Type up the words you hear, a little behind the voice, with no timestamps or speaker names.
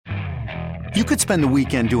You could spend the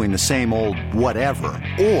weekend doing the same old whatever,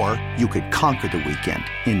 or you could conquer the weekend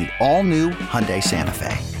in the all-new Hyundai Santa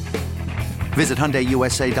Fe. Visit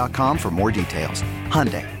HyundaiUSA.com for more details.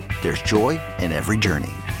 Hyundai, there's joy in every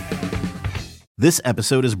journey. This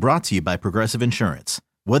episode is brought to you by Progressive Insurance.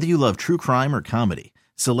 Whether you love true crime or comedy,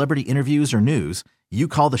 celebrity interviews or news, you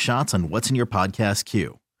call the shots on what's in your podcast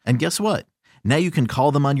queue. And guess what? Now you can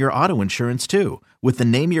call them on your auto insurance too with the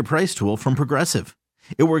Name Your Price tool from Progressive.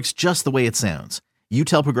 It works just the way it sounds. You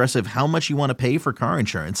tell Progressive how much you want to pay for car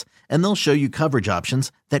insurance, and they'll show you coverage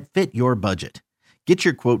options that fit your budget. Get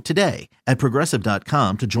your quote today at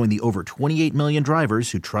Progressive.com to join the over 28 million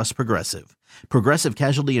drivers who trust Progressive. Progressive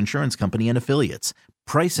Casualty Insurance Company and Affiliates.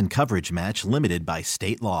 Price and coverage match limited by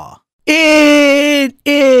state law. It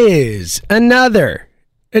is another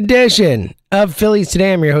edition of Phillies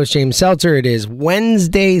Today. I'm your host, James Seltzer. It is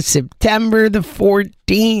Wednesday, September the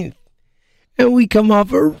 14th. And we come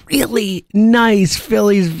off a really nice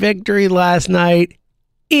Phillies victory last night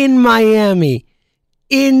in Miami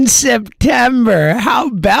in September. How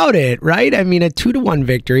about it, right? I mean, a 2-1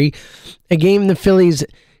 victory. A game the Phillies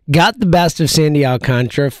got the best of Sandy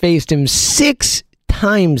Alcantara, faced him 6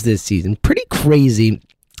 times this season. Pretty crazy.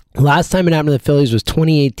 Last time it happened to the Phillies was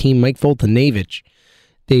 2018, Mike Foltynewicz.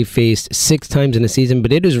 They faced 6 times in a season,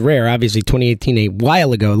 but it is rare. Obviously, 2018, a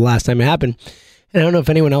while ago, the last time it happened. And I don't know if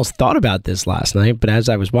anyone else thought about this last night, but as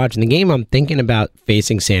I was watching the game, I'm thinking about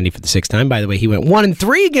facing Sandy for the 6th time. By the way, he went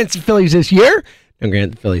 1-3 against the Phillies this year. Now,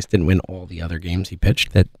 granted, the Phillies didn't win all the other games he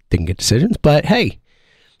pitched that didn't get decisions, but hey,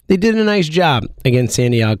 they did a nice job against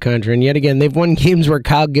Sandy Alcantara. And yet again, they've won games where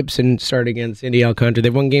Kyle Gibson started against Sandy Alcantara.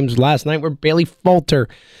 They've won games last night where Bailey Falter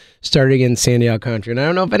started against Sandy Alcantara. And I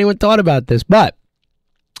don't know if anyone thought about this, but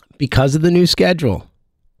because of the new schedule,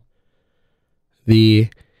 the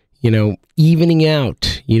evening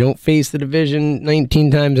out. You don't face the division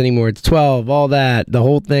 19 times anymore. It's 12, all that. The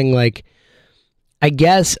whole thing, I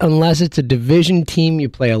guess unless it's a division team, you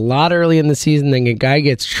play a lot early in the season, then a guy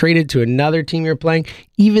gets traded to another team you're playing.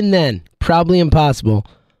 Even then, probably impossible.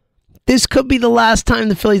 This could be the last time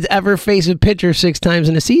the Phillies ever face a pitcher 6 times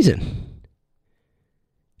in a season.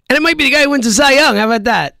 And it might be the guy who wins the Cy Young. How about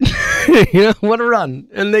that? What a run.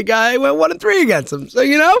 And the guy went 1-3 against him. So,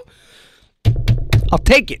 I'll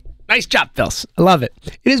take it. Nice job, Phils. I love it.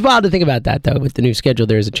 It is wild to think about that, though. With the new schedule,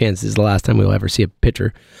 there is a chance this is the last time we'll ever see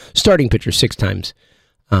a starting pitcher 6 times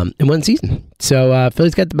in one season. So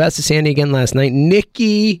Phillies got the best of Sandy again last night.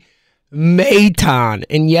 Nicky Maton.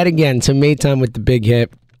 And yet again, so Maton with the big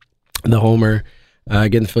hit, the homer.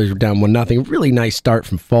 Again, the Phillies were down 1-0. Really nice start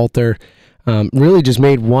from Falter. Really just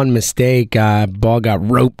made one mistake. Ball got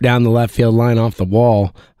roped down the left field line off the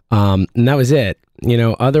wall. And that was it.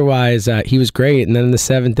 Otherwise, he was great. And then in the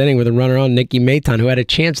 7th inning with a runner on, Nicky Maton, who had a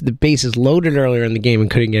chance with the bases loaded earlier in the game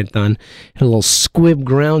and couldn't get it done, had a little squib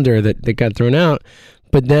grounder that got thrown out.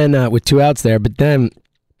 But then, with 2 outs there, but then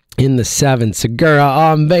in the 7th, Segura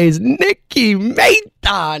on base, Nicky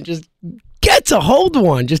Maton just gets a hold of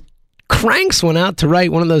one, just cranks one out to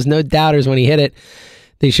right, one of those no-doubters when he hit it.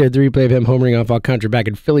 They showed the replay of him homering off Alcantara back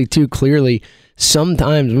in Philly, too. Clearly,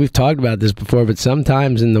 sometimes, we've talked about this before, but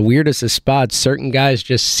sometimes in the weirdest of spots, certain guys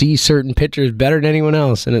just see certain pitchers better than anyone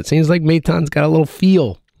else. And it seems like Maton's got a little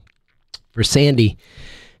feel for Sandy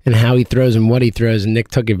and how he throws and what he throws. And Nick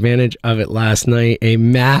took advantage of it last night. A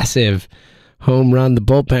massive home run. The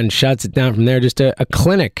bullpen shuts it down from there. Just a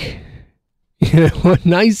clinic. A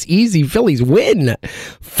nice, easy Phillies win.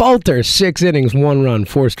 Falter, 6 innings, 1 run,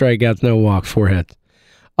 4 strikeouts, no walks, 4 hits.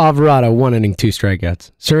 Alvarado, 1 inning, 2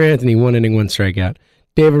 strikeouts. Sir Anthony, 1 inning, 1 strikeout.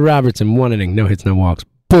 David Robertson, 1 inning, no hits, no walks.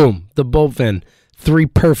 Boom. The bullpen, 3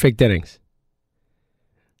 perfect innings.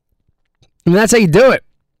 And that's how you do it.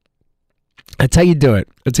 That's how you do it.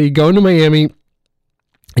 That's how you go into Miami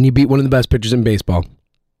and you beat one of the best pitchers in baseball.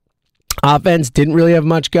 Offense didn't really have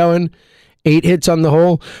much going. 8 hits on the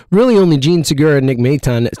whole. Really only Gene Segura and Nick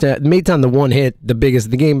Maton. Maton, the 1 hit, the biggest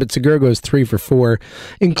of the game, but Segura goes 3 for 4,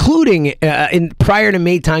 including prior to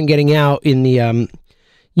Maton getting out in the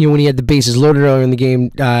when he had the bases loaded earlier in the game.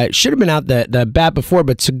 Should have been out the bat before,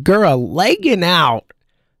 but Segura legging out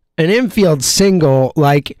an infield single,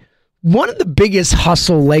 like one of the biggest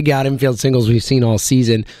hustle leg out infield singles we've seen all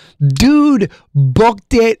season. Dude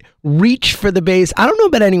booked it, reached for the base. I don't know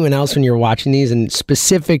about anyone else when you're watching these, and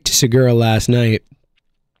specific to Segura last night,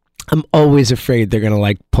 I'm always afraid they're going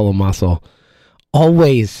to pull a muscle.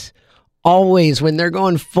 Always when they're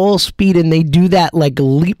going full speed and they do that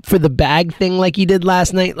leap for the bag thing like he did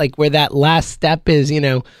last night, where that last step is,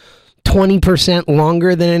 20%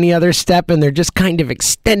 longer than any other step, and they're just kind of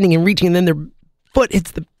extending and reaching, and then their foot hits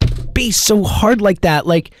the base so hard like that.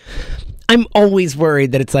 I'm always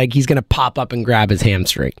worried that it's like he's going to pop up and grab his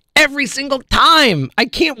hamstring. Every single time. I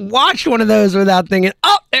can't watch one of those without thinking,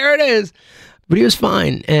 oh, there it is. But he was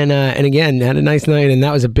fine. And again, had a nice night, and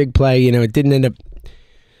that was a big play. You know, it didn't end up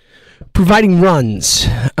providing runs.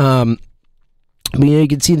 But, you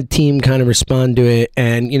could see the team kind of respond to it.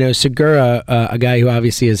 And, Segura, a guy who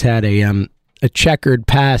obviously has had a checkered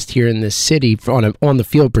past here in this city on the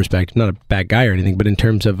field perspective, not a bad guy or anything, but in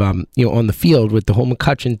terms of, on the field with the whole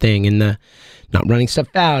McCutchen thing and the not running stuff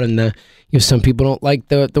out and the, some people don't like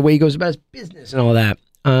the way he goes about his business and all that.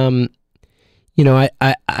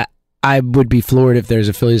 I would be floored if there's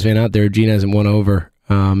a Phillies fan out there. Gene hasn't won over.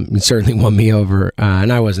 He certainly won me over.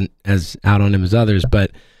 And I wasn't as out on him as others,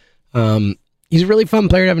 but he's a really fun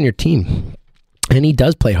player to have on your team. And he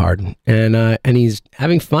does play hard, and he's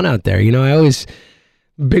having fun out there. I always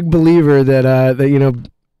big believer that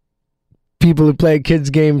people who play a kid's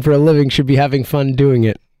game for a living should be having fun doing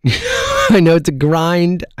it. I know it's a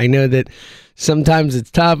grind. I know that sometimes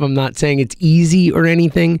it's tough. I'm not saying it's easy or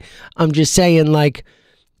anything. I'm just saying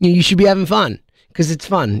you should be having fun because it's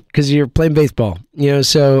fun because you're playing baseball.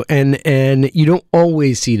 So and you don't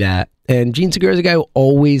always see that. And Gene Segura is a guy who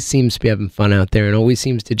always seems to be having fun out there and always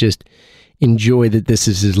seems to just enjoy that this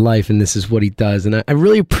is his life and this is what he does. And I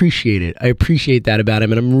really appreciate it. I appreciate that about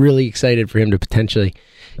him. And I'm really excited for him to potentially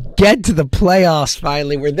get to the playoffs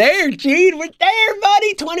finally. We're there, Gene. We're there,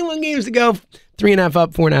 buddy. 21 games to go. 3.5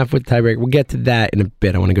 up, 4.5 with tiebreak. We'll get to that in a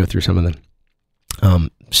bit. I want to go through some of the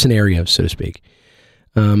scenarios, so to speak.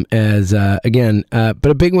 But a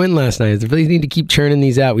big win last night. The Phillies need to keep churning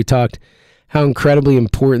these out. We talked how incredibly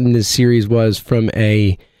important this series was from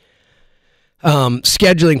a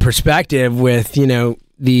scheduling perspective with,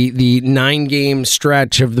 the 9-game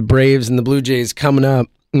stretch of the Braves and the Blue Jays coming up,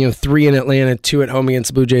 3 in Atlanta, 2 at home against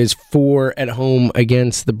the Blue Jays, 4 at home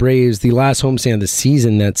against the Braves. The last homestand of the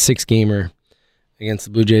season, that 6-gamer against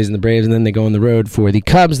the Blue Jays and the Braves, and then they go on the road for the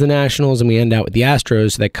Cubs, the Nationals, and we end out with the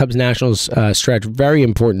Astros. So that Cubs-Nationals stretch, very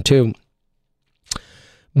important too.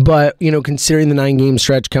 But, considering the 9-game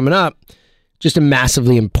stretch coming up, just a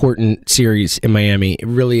massively important series in Miami. It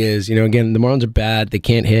really is. Again, the Marlins are bad. They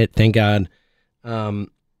can't hit, thank God. And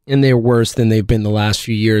they're worse than they've been the last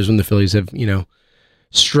few years when the Phillies have,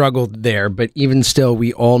 struggled there. But even still,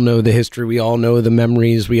 we all know the history. We all know the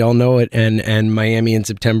memories. We all know it. And Miami in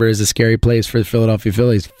September is a scary place for the Philadelphia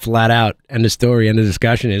Phillies. Flat out. End of story. End of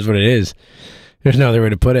discussion is what it is. There's no other way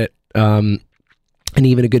to put it. And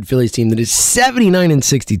even a good Phillies team that is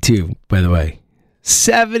 79-62, by the way.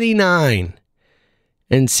 79-62.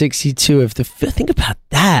 Think about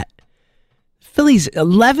that. Phillies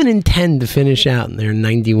 11-10 to finish out in their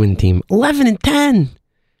 90-win team. 11-10.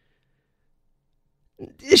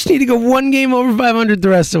 They just need to go one game over 500 the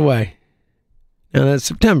rest of the way. Now that's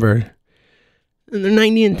September, and they're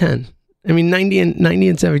 90-10.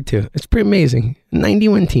 90-72. It's pretty amazing.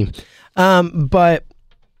 90-win team. But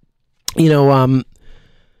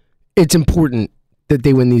it's important that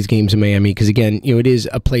they win these games in Miami because, again, it is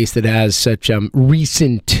a place that has such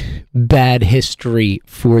recent bad history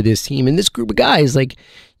for this team and this group of guys.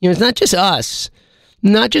 It's not just us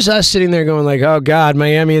sitting there going oh God,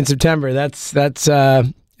 Miami in September. That's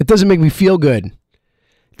it doesn't make me feel good.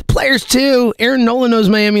 The players too. Aaron Nola knows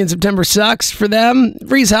Miami in September sucks for them.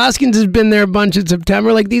 Rhys Hoskins has been there a bunch in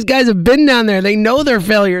September. These guys have been down there. They know their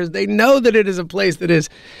failures. They know that it is a place that is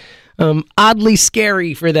oddly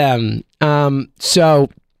scary for them. So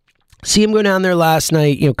see him go down there last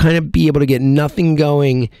night, kind of be able to get nothing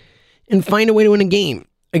going and find a way to win a game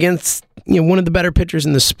against, one of the better pitchers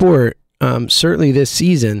in the sport, certainly this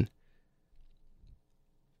season.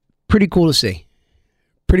 Pretty cool to see.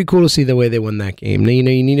 Pretty cool to see the way they won that game. Now, you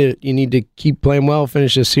need to keep playing well,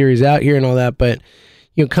 finish the series out here and all that, but,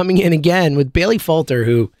 coming in again with Bailey Falter,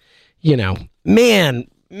 who, man,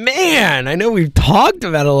 I know we've talked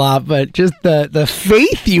about it a lot, but just the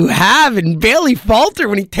faith you have in Bailey Falter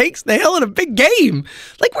when he takes the hill in a big game.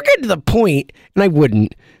 We're getting to the point, and I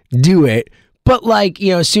wouldn't do it, but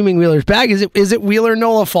assuming Wheeler's back, is it Wheeler,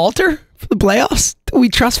 Nola, Falter for the playoffs? Do we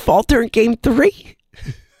trust Falter in Game 3?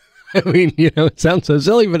 It sounds so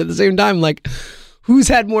silly, but at the same time, who's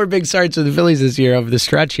had more big starts for the Phillies this year over the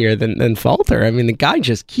stretch here than Falter? The guy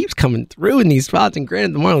just keeps coming through in these spots, and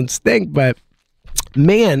granted, the Marlins stink, but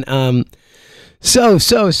man, so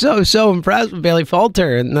impressed with Bailey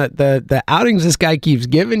Falter and the outings this guy keeps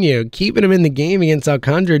giving you, keeping him in the game against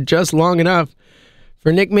Alcantara just long enough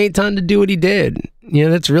for Nick Maton to do what he did.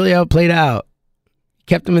 That's really how it played out.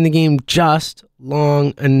 Kept him in the game just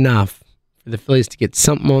long enough for the Phillies to get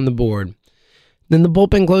something on the board. Then the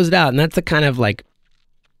bullpen closed out, and that's the kind of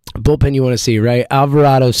bullpen you want to see, right?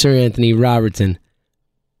 Alvarado, Sir Anthony, Robertson.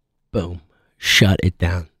 boom, shut it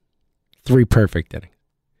down. 3 perfect innings.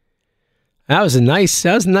 That was a nice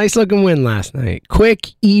looking win last night.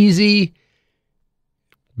 Quick, easy,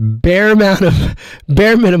 bare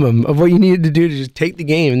minimum of what you needed to do to just take the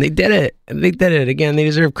game, and they did it. Again, they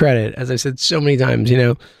deserve credit. As I said so many times,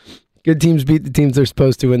 good teams beat the teams they're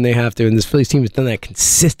supposed to when they have to, and this Phillies team has done that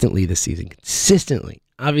consistently this season. Consistently.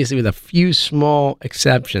 Obviously with a few small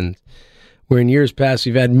exceptions, where in years past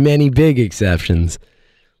we've had many big exceptions.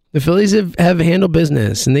 The Phillies have handled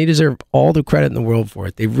business, and they deserve all the credit in the world for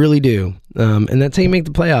it. They really do. And that's how you make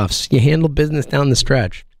the playoffs. You handle business down the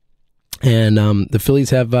stretch. And the Phillies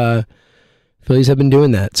have been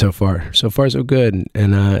doing that so far. So far, so good.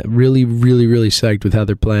 And really, really, really psyched with how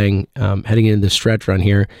they're playing heading into the stretch run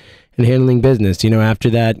here and handling business. After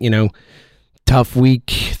that, tough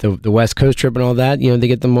week, the West Coast trip and all that, they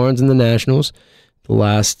get the Marlins and the Nationals. The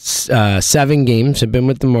last 7 games have been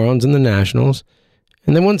with the Marlins and the Nationals.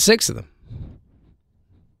 And they won 6 of them.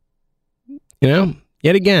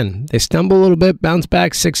 Yet again, they stumble a little bit, bounce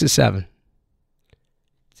back 6 of 7.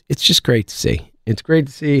 It's just great to see. It's great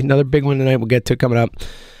to see. Another big one tonight we'll get to coming up.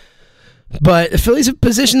 But the Phillies have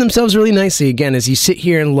positioned themselves really nicely. Again, as you sit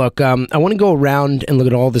here and look, I want to go around and look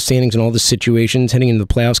at all the standings and all the situations heading into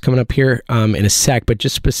the playoffs coming up here in a sec, but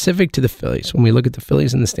just specific to the Phillies, when we look at the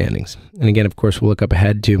Phillies and the standings. And again, of course, we'll look up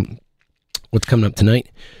ahead to what's coming up tonight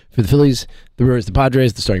for the Phillies, the Brewers, the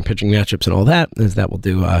Padres, the starting pitching matchups and all that, as that will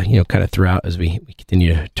do, kind of throughout as we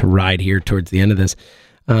continue to ride here towards the end of this.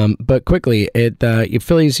 But quickly, your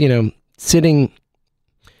Phillies, sitting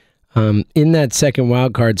in that second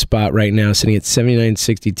wild card spot right now, sitting at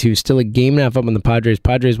 79-62, still a game and a half up on the Padres.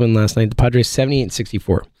 Padres won last night. The Padres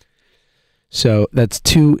 78-64. So that's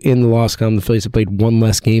 2 in the loss column. The Phillies have played 1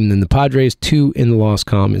 less game than the Padres. 2 in the loss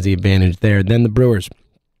column is the advantage there. Then the Brewers.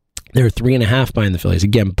 They're 3.5 behind the Phillies.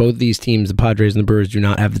 Again, both these teams, the Padres and the Brewers, do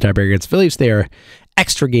not have the tiebreaker against the Phillies. They are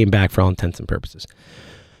extra game back for all intents and purposes.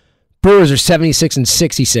 Brewers are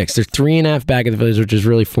 76-66. They're 3.5 back of the Phillies, which is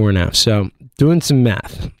really 4.5. So doing some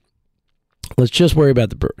math. Let's just worry about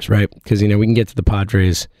the Brewers, right? Because, we can get to the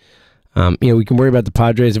Padres. We can worry about the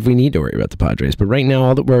Padres if we need to worry about the Padres. But right now,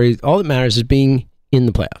 all that matters is being in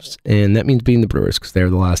the playoffs. And that means beating the Brewers because they're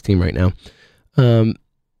the last team right now.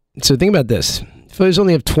 So think about this. The Phillies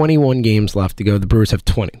only have 21 games left to go. The Brewers have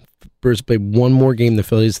 20. The Brewers played 1 more game than the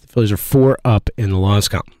Phillies. The Phillies are 4 up in the loss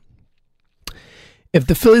column. If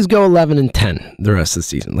the Phillies go 11-10 the rest of the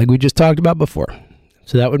season, like we just talked about before,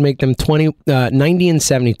 so that would make them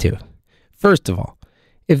 90-72. First of all,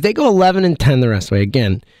 if they go 11-10 the rest of the way,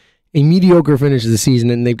 again, a mediocre finish of the season,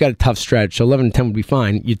 and they've got a tough stretch, so 11-10 would be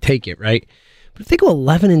fine. You'd take it, right? But if they go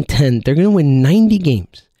 11-10, they're going to win 90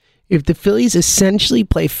 games. If the Phillies essentially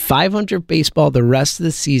play 500 baseball the rest of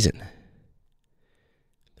the season,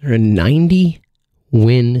 they're a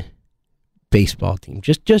 90-win baseball team.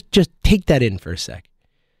 Just take that in for a sec.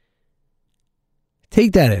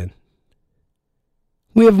 Take that in.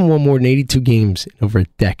 We haven't won more than 82 games in over a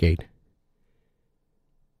decade.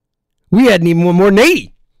 We hadn't even won more than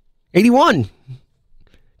 80. 81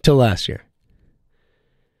 till last year.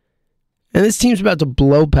 And this team's about to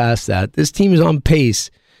blow past that. This team is on pace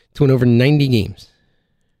to win over 90 games.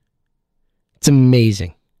 It's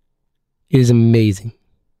amazing. It is amazing.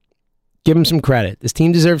 Give them some credit. This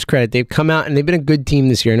team deserves credit. They've come out and they've been a good team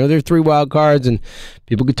this year. I know they're 3 wild cards and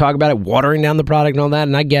people could talk about it watering down the product and all that,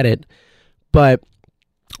 and I get it. But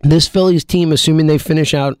this Phillies team, assuming they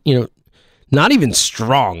finish out, not even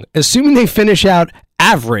strong, assuming they finish out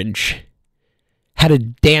average, had a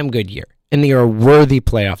damn good year. And they are a worthy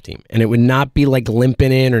playoff team. And it would not be like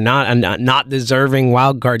limping in or not deserving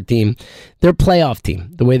wild card team. They're a playoff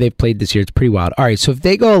team. The way they've played this year, it's pretty wild. All right, so if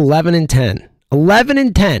they go 11-10,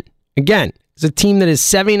 again, it's a team that is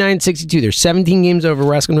 79-62. They're 17 games over.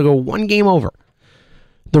 We're asking them to go 1 game over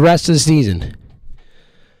the rest of the season.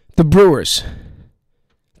 The Brewers,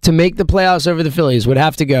 to make the playoffs over the Phillies, would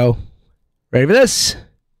have to go, ready for this?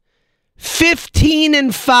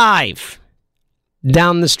 15-5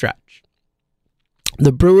 down the stretch.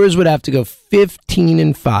 The Brewers would have to go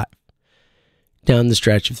 15-5 down the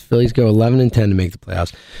stretch if the Phillies go 11-10 to make the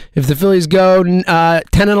playoffs. If the Phillies go 10-11,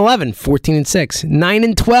 14-6,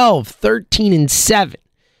 9-12, 13-7.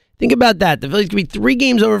 Think about that. The Phillies could be 3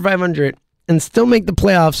 games over 500 and still make the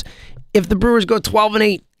playoffs if the Brewers go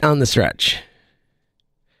 12-8 down the stretch.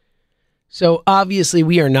 So obviously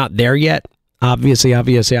we are not there yet. Obviously,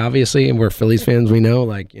 and we're Phillies fans, we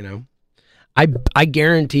know, I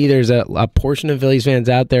guarantee there's a portion of Phillies fans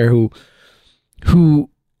out there who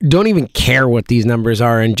don't even care what these numbers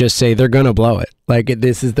are and just say they're going to blow it.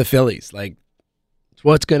 This is the Phillies. It's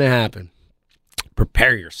what's going to happen.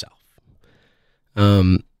 Prepare yourself.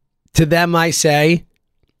 to them, I say,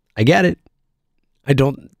 I get it. I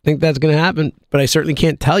don't think that's going to happen, but I certainly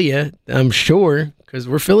can't tell you, I'm sure, because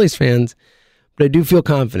we're Phillies fans. But I do feel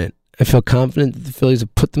confident. I feel confident that the Phillies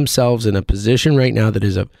have put themselves in a position right now that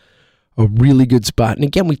is a really good spot. And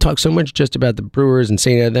again, we talk so much just about the Brewers and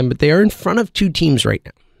saying them, but they are in front of two teams right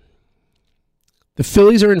now. The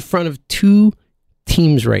Phillies are in front of two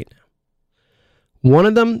teams right now. One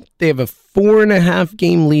of them, they have a 4.5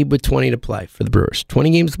 game lead with 20 to play for the Brewers.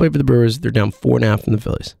 20 games to play for the Brewers. They're down 4.5 from the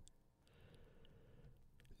Phillies.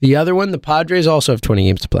 The other one, the Padres, also have 20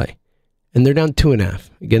 games to play, and they're down 2.5.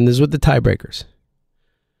 Again, this is with the tiebreakers.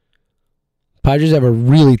 Padres have a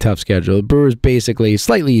really tough schedule. The Brewers basically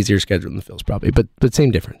slightly easier schedule than the Phils probably, but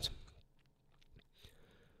same difference.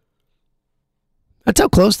 That's how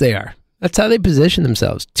close they are. That's how they position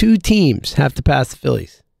themselves. Two teams have to pass the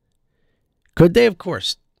Phillies. Could they? Of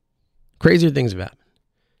course. Crazier things have happened.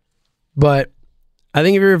 But I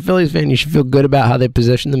think if you're a Phillies fan, you should feel good about how they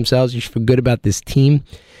position themselves. You should feel good about this team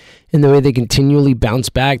and the way they continually bounce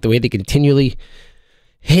back, the way they continually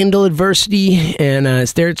handle adversity and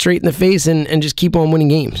stare it straight in the face and just keep on winning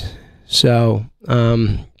games. So,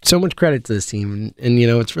 so much credit to this team. And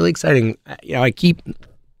it's really exciting. I keep,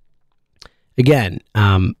 again,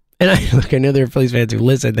 and I know there are Phillies fans who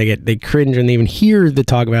listen, they cringe when they even hear the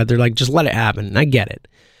talk about it. They're like, just let it happen. And I get it.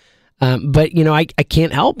 But I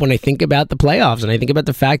can't help when I think about the playoffs and I think about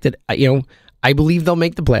the fact that, I believe they'll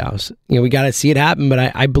make the playoffs. We got to see it happen,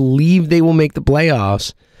 but I believe they will make the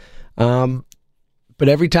playoffs. But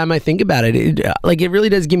every time I think about it, it really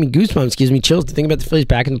does give me goosebumps, gives me chills to think about the Phillies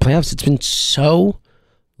back in the playoffs. It's been so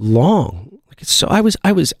long. I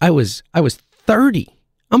was 30.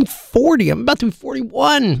 I'm 40. I'm about to be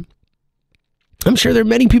 41. I'm sure there are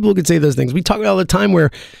many people who could say those things. We talk about all the time where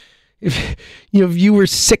if you were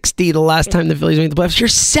 60 the last time the Phillies made the playoffs, you're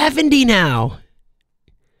 70 now.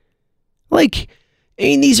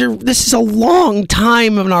 This is a long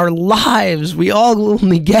time in our lives. We all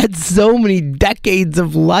only get so many decades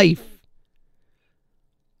of life.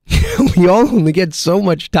 We all only get so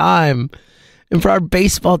much time. And for our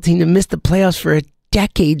baseball team to miss the playoffs for a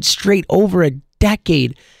decade straight, over a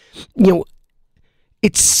decade,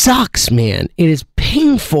 it sucks, man. It is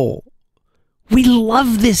painful. We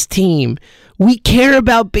love this team. We care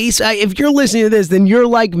about baseball. If you're listening to this, then you're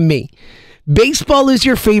like me. Baseball is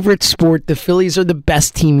your favorite sport. The Phillies are the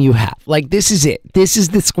best team you have. This is it. This is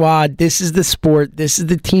the squad. This is the sport. This is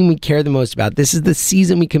the team we care the most about. This is the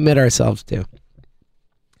season we commit ourselves to.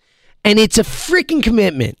 And it's a freaking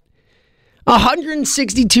commitment.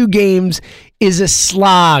 162 games is a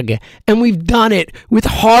slog. And we've done it with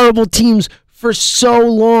horrible teams for so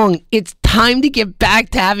long. It's time to get back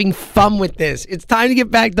to having fun with this. It's time to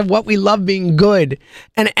get back to what we love, being good.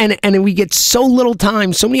 And we get so little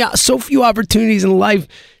time, so few opportunities in life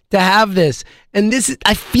to have this. And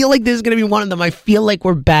I feel like this is going to be one of them. I feel like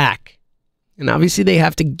we're back. And obviously they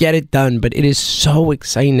have to get it done, but it is so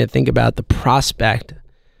exciting to think about the prospect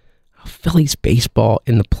of Phillies baseball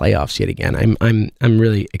in the playoffs yet again. I'm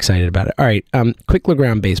really excited about it. All right, quick look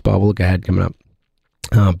around baseball. We'll look ahead coming up.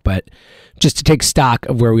 But just to take stock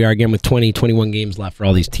of where we are again with 21 games left for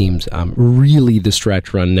all these teams, really the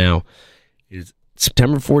stretch run now is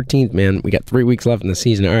September 14th, man. We got 3 weeks left in the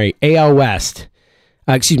season. All right, AL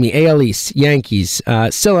East, Yankees,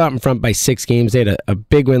 still out in front by 6 games. They had a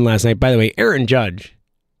big win last night. By the way, Aaron Judge,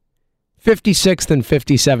 56th and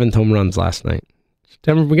 57th home runs last night.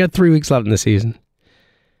 We got 3 weeks left in the season.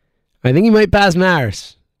 I think he might pass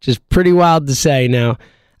Maris, which is pretty wild to say now.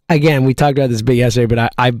 Again, we talked about this a bit yesterday,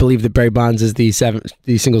 but I believe that Barry Bonds is the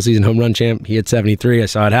single-season home run champ. He had 73. I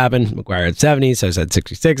saw it happen. McGwire had 70, so I said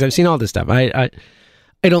 66. I've seen all this stuff. I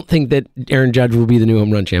don't think that Aaron Judge will be the new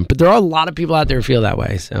home run champ, but there are a lot of people out there who feel that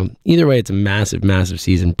way. So either way, it's a massive, massive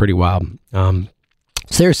season. Pretty wild. So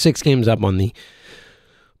there's 6 games up on the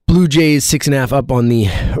Blue Jays, 6.5 up on the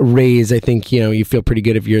Rays. I think, you feel pretty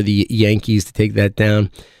good if you're the Yankees to take that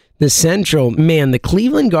down. The Central, man, the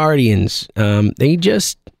Cleveland Guardians, they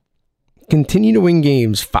just continue to win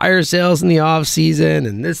games, fire sales in the offseason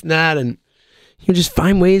and this and that, and just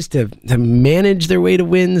find ways to manage their way to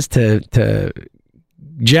wins, to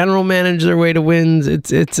general manage their way to wins.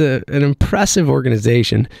 It's an impressive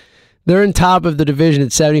organization. They're in top of the division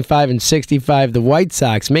at 75 and 65. The White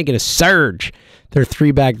Sox making a surge. They're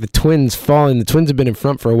 3 back. The Twins falling. The Twins have been in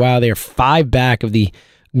front for a while. They are 5 back of the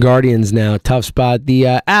Guardians now. Tough spot. The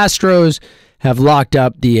Astros have locked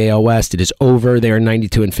up the AL West. It is over. They are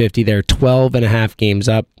 92 and 50. They're 12.5 games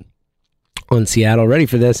up on Seattle. Ready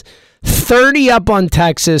for this? 30 up on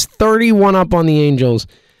Texas, 31 up on the Angels,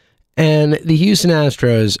 and the Houston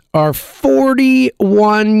Astros are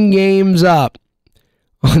 41 games up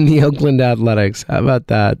on the Oakland Athletics. How about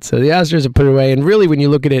that? So the Astros have put it away. And really, when you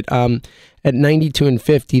look at it, at 92 and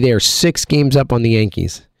 50, they are 6 games up on the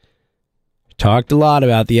Yankees. Talked a lot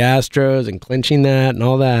about the Astros and clinching that and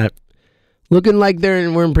all that. Looking like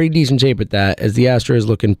we're in pretty decent shape with that, as the Astros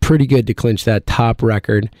looking pretty good to clinch that top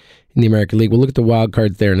record in the American League. We'll look at the wild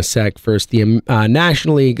cards there in a sec. First, the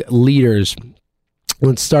National League leaders.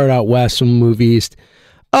 Let's start out west and move east.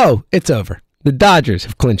 Oh, it's over. The Dodgers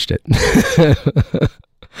have clinched it.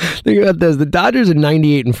 Think about this. The Dodgers are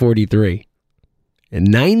 98 and 43. And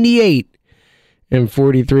 98 and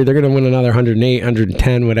 43. They're going to win another 108,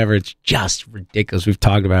 110, whatever. It's just ridiculous. We've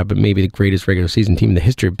talked about it, but maybe the greatest regular season team in the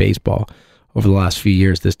history of baseball over the last few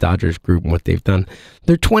years, this Dodgers group and what they've done.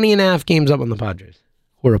 They're 20 and a half games up on the Padres.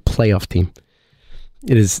 We're a playoff team.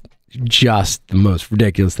 It is just the most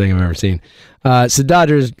ridiculous thing I've ever seen. So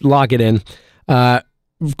Dodgers lock it in.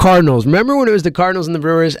 Cardinals. Remember when it was the Cardinals and the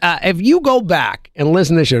Brewers? If you go back and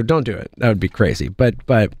listen to the show, don't do it. That would be crazy. But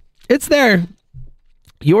it's there.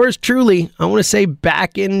 Yours truly, I want to say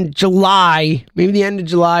back in July, maybe the end of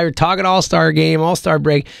July, we're talking All-Star game, All-Star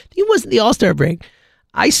break. I think it wasn't the All-Star break.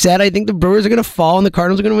 I said I think the Brewers are going to fall and the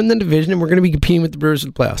Cardinals are going to win the division and we're going to be competing with the Brewers for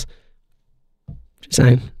the playoffs. Just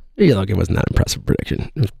saying. Look, it wasn't that impressive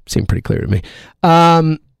prediction. It seemed pretty clear to me.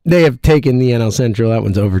 They have taken the NL Central. That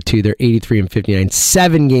one's over too. They're 83 and 59,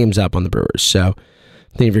 7 games up on the Brewers. So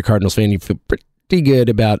I think if you're a Cardinals fan, you feel pretty good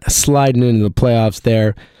about sliding into the playoffs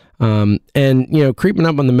there. And creeping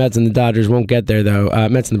up on the Mets and the Dodgers won't get there, though.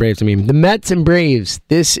 Mets and the Braves, I mean. The Mets and Braves.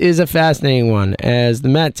 This is a fascinating one, as the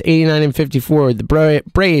Mets, 89 and 54. The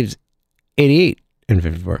Braves, 88 and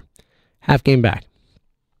 54. Half game back.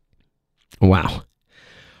 Wow.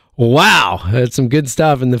 That's some good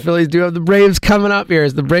stuff. And the Phillies do have the Braves coming up here.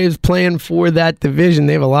 As the Braves playing for that division,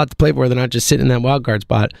 they have a lot to play for. They're not just sitting in that wild card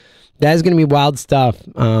spot. That is going to be wild stuff.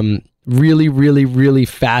 Really, really, really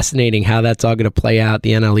fascinating how that's all going to play out.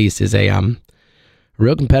 The NL East is a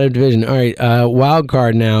real competitive division. All right, wild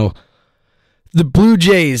card now. The Blue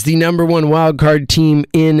Jays, the number one wild card team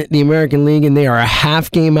in the American League, and they are a half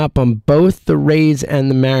game up on both the Rays and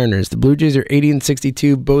the Mariners. The Blue Jays are 80 and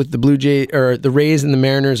 62. Both the Rays and the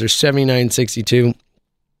Mariners are 79 and 62.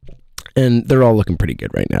 And they're all looking pretty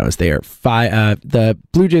good right now, as they are the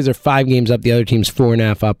Blue Jays are 5 games up. The other team's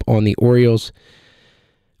 4.5 up on the Orioles.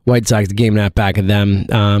 White Sox, the game and a half back of them.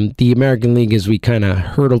 The American League, as we kind of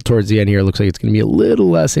hurtle towards the end here, looks like it's going to be a little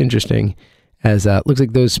less interesting, as it looks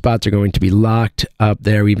like those spots are going to be locked up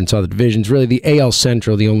there. We even saw the divisions. Really, the AL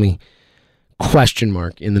Central, the only question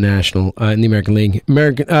mark in the in the American League.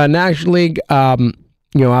 National League,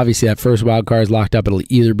 obviously that first wild card is locked up. It'll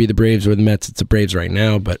either be the Braves or the Mets. It's the Braves right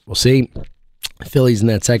now, but we'll see. Phillies in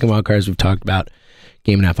that second wild card, as we've talked about,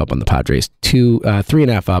 game and a half up on the Padres,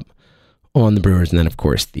 3.5 up on the Brewers, and then, of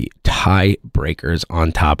course, the tiebreakers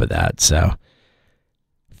on top of that. So,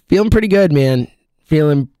 feeling pretty good, man.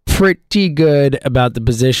 Feeling pretty good about the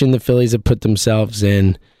position the Phillies have put themselves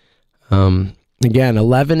in. Again,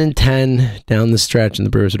 11 and 10 down the stretch, and the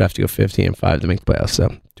Brewers would have to go 15 and 5 to make the playoffs.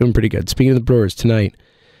 So, doing pretty good. Speaking of the Brewers, tonight,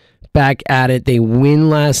 back at it. They win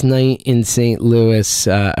last night in St. Louis.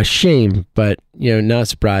 A shame, but, not a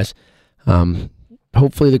surprise.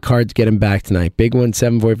 Hopefully the Cards get him back tonight. Big one,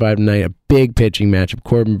 7:45 tonight. A big pitching matchup.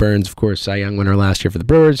 Corbin Burns, of course, Cy Young winner last year for the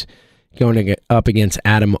Brewers, going up against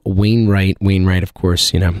Adam Wainwright. Wainwright, of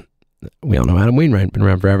course, we all know Adam Wainwright, been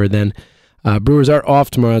around forever. Then Brewers are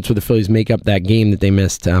off tomorrow. That's where the Phillies make up that game that they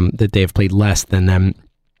missed, that they have played less than them.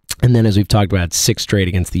 And then, as we've talked about, 6 straight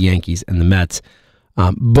against the Yankees and the Mets,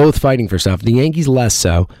 both fighting for stuff. The Yankees less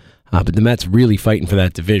so, but the Mets really fighting for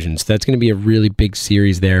that division. So that's going to be a really big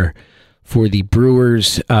series there for the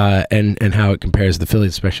Brewers, and how it compares to the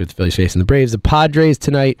Phillies, especially with the Phillies facing the Braves. The Padres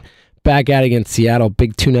tonight, back out against Seattle.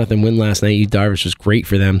 Big 2-0 win last night. Yu Darvish was great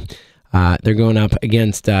for them. They're going up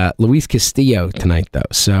against Luis Castillo tonight, though.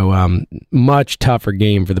 So much tougher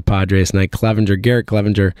game for the Padres tonight.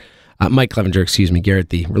 Mike Clevenger, Garrett,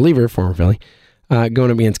 the reliever, former Philly,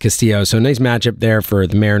 going up against Castillo. So nice matchup there for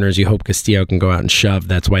the Mariners. You hope Castillo can go out and shove.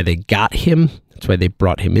 That's why they got him. That's why they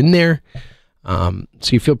brought him in there. So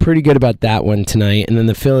you feel pretty good about that one tonight. And then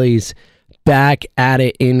the Phillies back at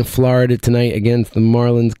it in Florida tonight against the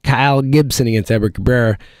Marlins. Kyle Gibson against Edward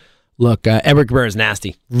Cabrera. Look, Edward Cabrera is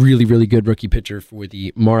nasty. Really, really good rookie pitcher for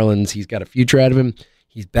the Marlins. He's got a future out of him.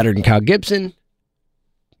 He's better than Kyle Gibson.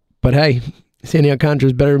 But hey, Sandy Alcantara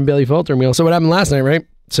is better than Bailey Falter. And we all saw what happened last night, right?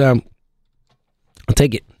 So I'll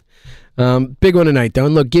take it. Big one tonight, though.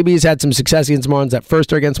 And look, Gibby's had some success against Marlins. That first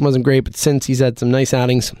start against him wasn't great, but since he's had some nice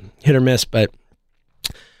outings, hit or miss. But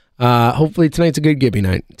hopefully tonight's a good Gibby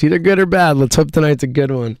night. It's either good or bad. Let's hope tonight's a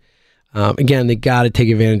good one. Again, they got to take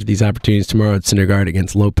advantage of these opportunities tomorrow at Syndergaard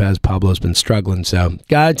against Lopez. Pablo's been struggling, so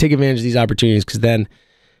got to take advantage of these opportunities because then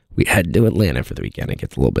we head to Atlanta for the weekend. It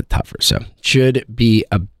gets a little bit tougher, so should be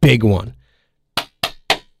a big one.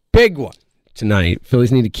 Big one tonight.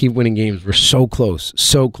 Phillies need to keep winning games. We're so close,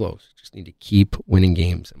 so close. Just need to keep winning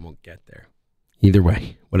games, and we'll get there. Either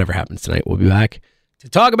way, whatever happens tonight, we'll be back to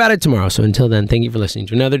talk about it tomorrow. So until then, thank you for listening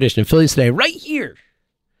to another edition of Phillies Today right here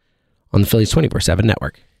on the Phillies 24/7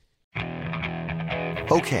 Network.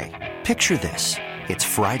 Okay, picture this. It's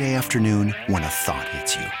Friday afternoon when a thought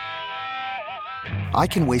hits you. I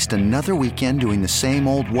can waste another weekend doing the same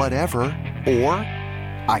old whatever, or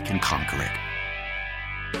I can conquer it.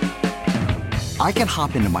 I can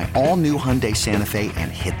hop into my all-new Hyundai Santa Fe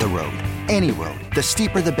and hit the road. Any road. The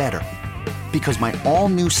steeper, the better. Because my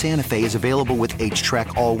all-new Santa Fe is available with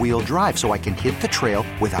H-Track all-wheel drive, so I can hit the trail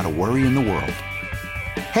without a worry in the world.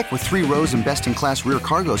 Heck, with 3 rows and best-in-class rear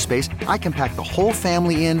cargo space, I can pack the whole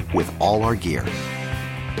family in with all our gear.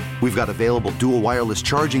 We've got available dual wireless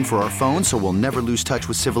charging for our phones, so we'll never lose touch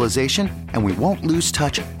with civilization, and we won't lose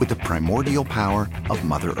touch with the primordial power of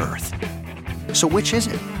Mother Earth. So which is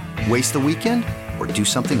it? Waste the weekend or do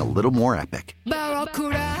something a little more epic?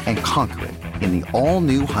 And conquer it in the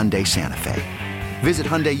all-new Hyundai Santa Fe. Visit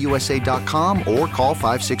HyundaiUSA.com or call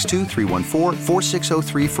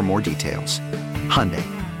 562-314-4603 for more details. Hyundai,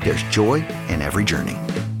 there's joy in every journey.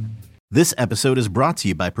 This episode is brought to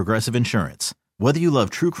you by Progressive Insurance. Whether you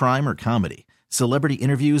love true crime or comedy, celebrity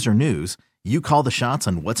interviews or news, you call the shots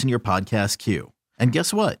on what's in your podcast queue. And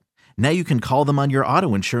guess what? Now you can call them on your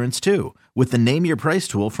auto insurance too with the Name Your Price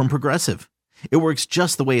tool from Progressive. It works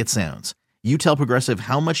just the way it sounds. You tell Progressive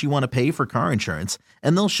how much you want to pay for car insurance,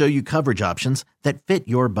 and they'll show you coverage options that fit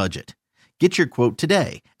your budget. Get your quote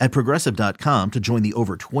today at Progressive.com to join the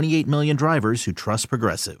over 28 million drivers who trust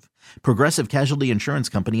Progressive. Progressive Casualty Insurance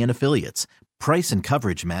Company and Affiliates. Price and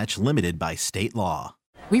coverage match limited by state law.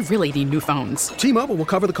 We really need new phones. T-Mobile will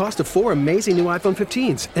cover the cost of 4 amazing new iPhone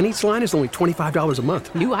 15s, and each line is only $25 a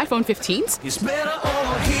month. New iPhone 15s? It's better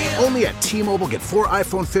over here. Only at T-Mobile, get 4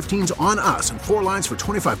 iPhone 15s on us and 4 lines for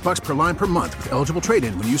 $25 per line per month with eligible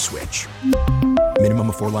trade-in when you switch. Minimum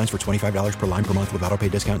of 4 lines for $25 per line per month with autopay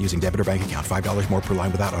discount using debit or bank account. $5 more per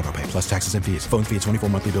line without autopay, plus taxes and fees. Phone fee at 24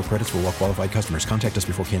 monthly bill credits for well-qualified customers. Contact us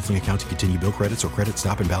before canceling account to continue bill credits or credit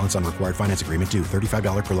stop and balance on required finance agreement due.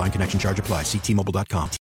 $35 per line connection charge applies. See T-Mobile.com.